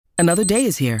Another day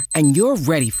is here, and you're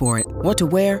ready for it. What to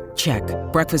wear? Check.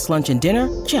 Breakfast, lunch, and dinner?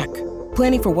 Check.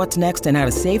 Planning for what's next and how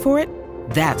to save for it?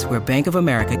 That's where Bank of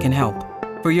America can help.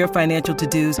 For your financial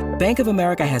to-dos, Bank of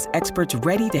America has experts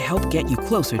ready to help get you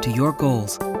closer to your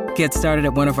goals. Get started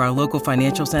at one of our local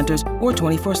financial centers or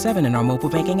 24/7 in our mobile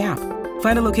banking app.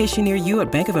 Find a location near you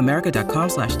at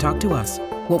bankofamerica.com/talktous.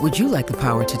 What would you like the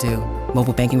power to do?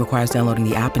 Mobile banking requires downloading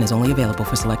the app and is only available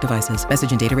for select devices.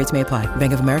 Message and data rates may apply.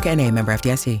 Bank of America N.A., member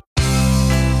FDIC.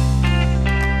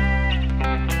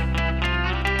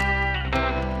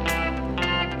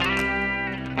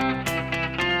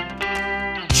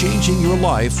 Changing your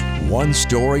life one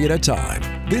story at a time.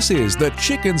 This is the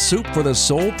Chicken Soup for the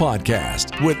Soul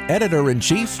podcast with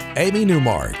Editor-in-Chief Amy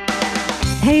Newmark.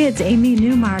 Hey, it's Amy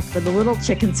Newmark for the Little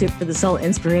Chicken Soup for the Soul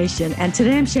inspiration. And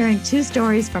today I'm sharing 2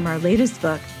 stories from our latest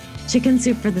book, Chicken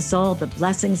Soup for the Soul, The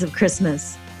Blessings of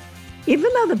Christmas.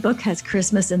 Even though the book has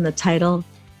Christmas in the title,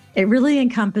 it really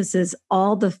encompasses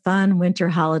all the fun winter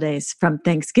holidays from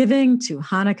Thanksgiving to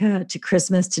Hanukkah to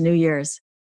Christmas to New Year's.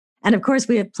 And of course,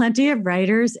 we have plenty of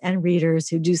writers and readers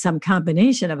who do some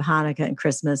combination of Hanukkah and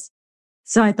Christmas.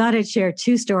 So I thought I'd share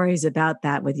 2 stories about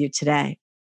that with you today.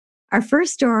 Our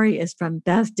first story is from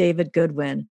Beth David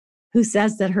Goodwin, who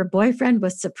says that her boyfriend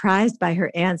was surprised by her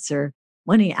answer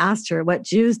when he asked her what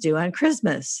Jews do on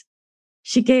Christmas.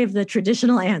 She gave the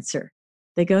traditional answer.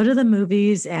 They go to the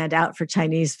movies and out for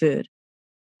Chinese food.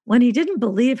 When he didn't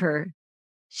believe her,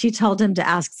 she told him to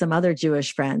ask some other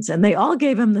Jewish friends, and they all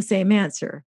gave him the same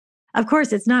answer. Of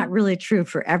course, it's not really true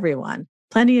for everyone.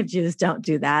 Plenty of Jews don't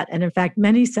do that. And in fact,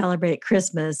 many celebrate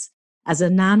Christmas as a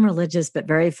non-religious but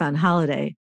very fun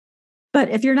holiday. But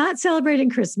if you're not celebrating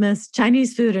Christmas,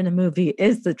 Chinese food and a movie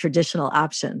is the traditional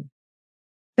option.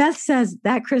 Beth says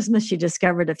that Christmas she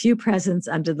discovered a few presents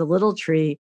under the little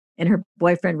tree in her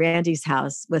boyfriend Randy's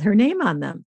house with her name on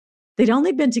them. They'd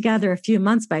only been together a few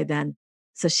months by then,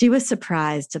 so she was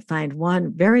surprised to find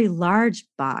one very large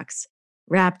box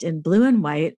wrapped in blue and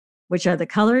white, which are the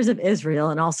colors of Israel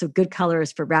and also good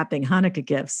colors for wrapping Hanukkah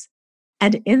gifts.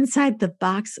 And inside the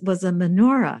box was a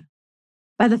menorah.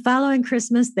 By the following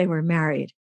Christmas, they were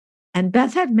married. And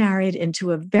Beth had married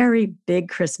into a very big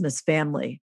Christmas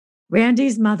family.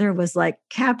 Randy's mother was like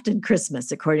Captain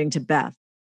Christmas, according to Beth.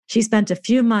 She spent a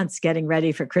few months getting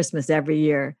ready for Christmas every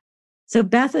year. So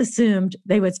Beth assumed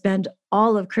they would spend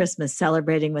all of Christmas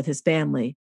celebrating with his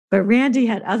family. But Randy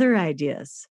had other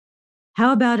ideas.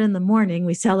 How about in the morning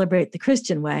we celebrate the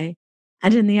Christian way,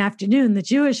 and in the afternoon the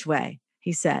Jewish way,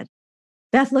 he said.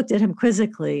 Beth looked at him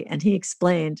quizzically, and he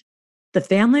explained, the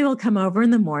family will come over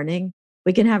in the morning,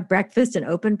 we can have breakfast and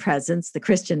open presents the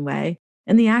Christian way.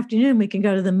 In the afternoon, we can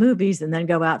go to the movies and then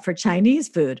go out for Chinese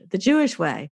food, the Jewish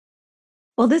way.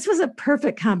 Well, this was a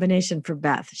perfect combination for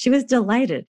Beth. She was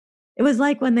delighted. It was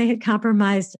like when they had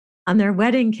compromised on their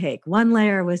wedding cake. One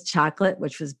layer was chocolate,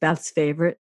 which was Beth's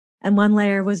favorite, and one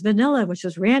layer was vanilla, which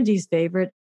was Randy's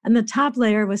favorite, and the top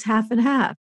layer was half and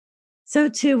half. So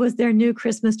too was their new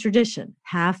Christmas tradition,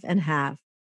 half and half.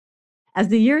 As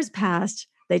the years passed,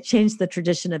 they changed the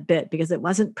tradition a bit because it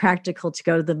wasn't practical to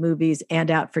go to the movies and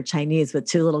out for Chinese with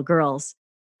 2 little girls.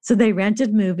 So they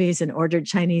rented movies and ordered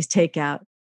Chinese takeout.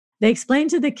 They explained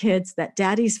to the kids that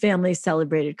Daddy's family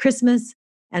celebrated Christmas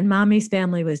and Mommy's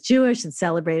family was Jewish and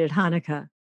celebrated Hanukkah.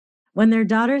 When their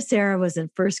daughter Sarah was in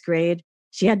 1st grade,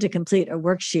 she had to complete a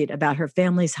worksheet about her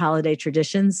family's holiday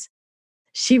traditions.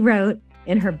 She wrote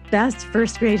in her best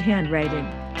 1st grade handwriting,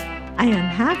 I am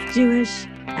half Jewish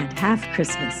and half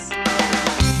Christmas.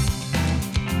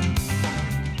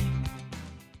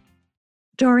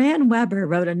 Dorianne Weber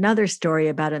wrote another story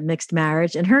about a mixed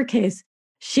marriage. In her case,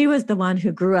 she was the one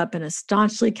who grew up in a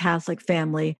staunchly Catholic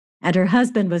family, and her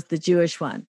husband was the Jewish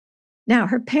one. Now,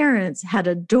 her parents had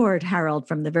adored Harold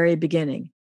from the very beginning.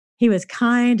 He was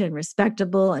kind and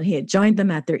respectable, and he had joined them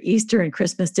at their Easter and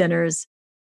Christmas dinners.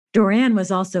 Dorianne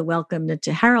was also welcomed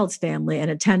into Harold's family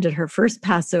and attended her first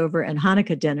Passover and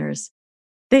Hanukkah dinners.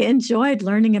 They enjoyed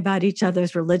learning about each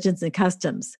other's religions and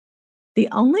customs. The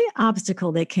only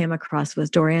obstacle they came across was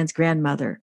Dorianne's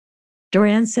grandmother.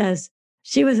 Dorianne says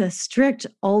she was a strict,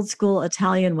 old-school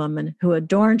Italian woman who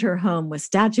adorned her home with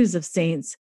statues of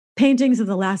saints, paintings of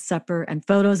the Last Supper, and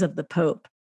photos of the Pope.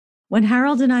 When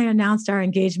Harold and I announced our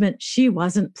engagement, she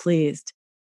wasn't pleased.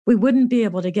 We wouldn't be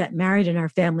able to get married in our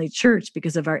family church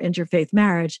because of our interfaith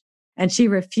marriage, and she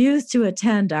refused to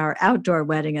attend our outdoor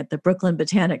wedding at the Brooklyn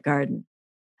Botanic Garden.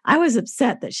 I was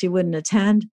upset that she wouldn't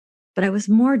attend, but I was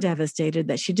more devastated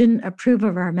that she didn't approve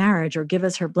of our marriage or give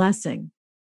us her blessing.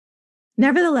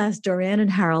 Nevertheless, Dorianne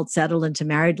and Harold settled into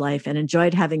married life and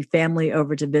enjoyed having family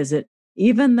over to visit,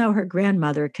 even though her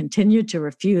grandmother continued to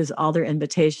refuse all their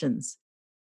invitations.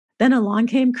 Then along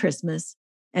came Christmas,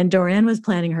 and Dorian was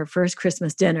planning her first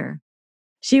Christmas dinner.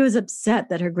 She was upset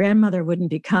that her grandmother wouldn't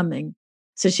be coming,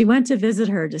 so she went to visit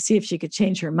her to see if she could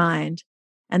change her mind.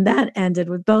 And that ended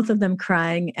with both of them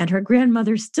crying and her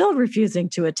grandmother still refusing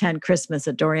to attend Christmas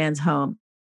at Dorian's home.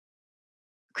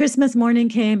 Christmas morning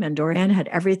came and Dorian had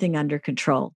everything under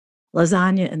control.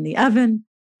 Lasagna in the oven,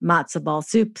 matzo ball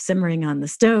soup simmering on the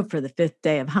stove for the 5th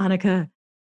day of Hanukkah.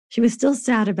 She was still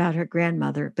sad about her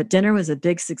grandmother, but dinner was a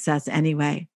big success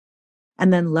anyway.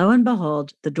 And then lo and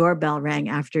behold, the doorbell rang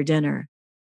after dinner.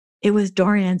 It was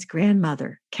Dorian's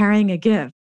grandmother carrying a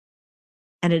gift.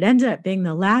 And it ended up being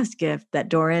the last gift that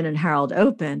Dorian and Harold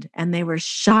opened, and they were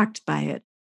shocked by it.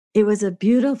 It was a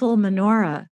beautiful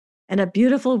menorah and a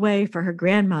beautiful way for her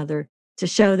grandmother to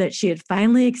show that she had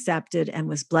finally accepted and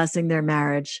was blessing their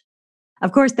marriage.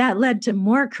 Of course, that led to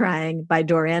more crying by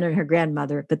Dorian and her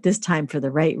grandmother, but this time for the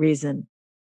right reason.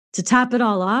 To top it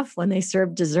all off, when they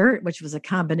served dessert, which was a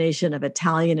combination of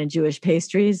Italian and Jewish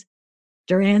pastries,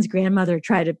 Dorian's grandmother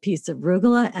tried a piece of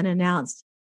arugula and announced,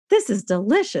 "This is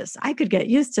delicious. I could get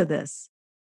used to this."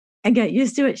 And get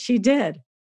used to it she did.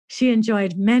 She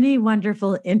enjoyed many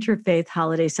wonderful interfaith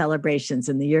holiday celebrations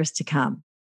in the years to come.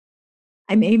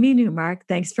 I'm Amy Newmark.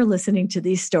 Thanks for listening to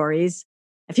these stories.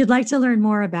 If you'd like to learn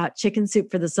more about Chicken Soup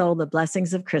for the Soul, The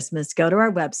Blessings of Christmas, go to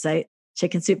our website,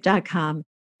 chickensoup.com,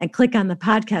 and click on the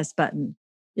podcast button.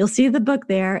 You'll see the book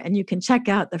there, and you can check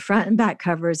out the front and back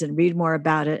covers and read more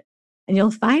about it. And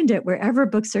you'll find it wherever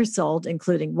books are sold,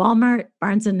 including Walmart,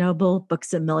 Barnes & Noble,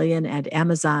 Books A Million, and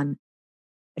Amazon.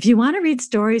 If you want to read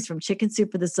stories from Chicken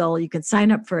Soup for the Soul, you can sign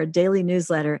up for a daily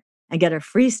newsletter and get a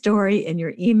free story in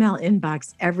your email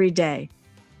inbox every day.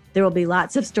 There will be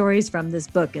lots of stories from this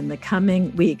book in the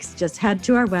coming weeks. Just head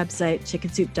to our website,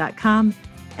 chickensoup.com,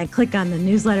 and click on the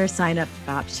newsletter sign-up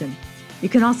option. You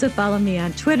can also follow me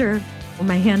on Twitter, where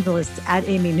my handle is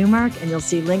 @AmyNewmark, and you'll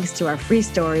see links to our free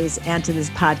stories and to this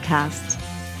podcast.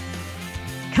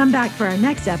 Come back for our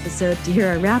next episode to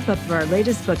hear a wrap-up of our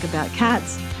latest book about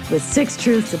cats with 6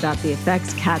 truths about the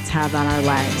effects cats have on our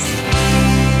lives.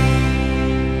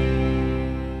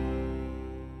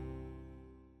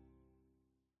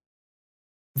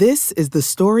 This is the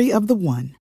story of the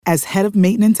one. As head of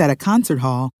maintenance at a concert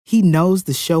hall, he knows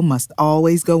the show must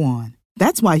always go on.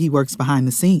 That's why he works behind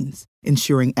the scenes,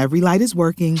 ensuring every light is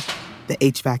working, the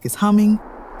HVAC is humming,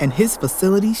 and his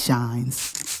facility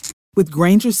shines. With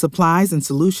Grainger's supplies and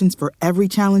solutions for every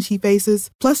challenge he faces,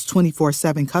 plus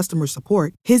 24/7 customer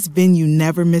support, his venue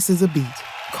never misses a beat.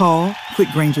 Call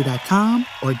quickgrainger.com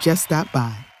or just stop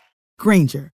by.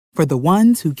 Grainger, for the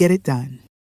ones who get it done.